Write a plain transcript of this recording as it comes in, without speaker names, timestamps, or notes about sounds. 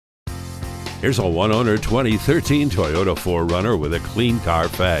Here's a one-owner 2013 Toyota 4Runner with a clean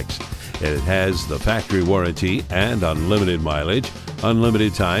Carfax. It has the factory warranty and unlimited mileage,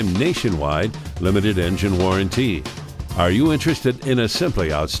 unlimited time nationwide, limited engine warranty. Are you interested in a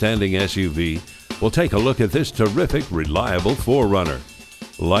simply outstanding SUV? Well, take a look at this terrific, reliable 4Runner.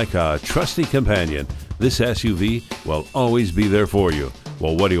 Like a trusty companion, this SUV will always be there for you.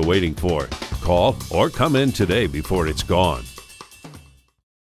 Well, what are you waiting for? Call or come in today before it's gone.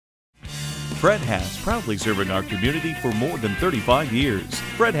 Fred Haas, proudly serving our community for more than 35 years.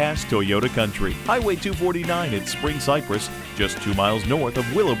 Fred Haas Toyota Country, Highway 249 at Spring-Cypress, just 2 miles north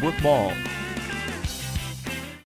of Willowbrook Mall.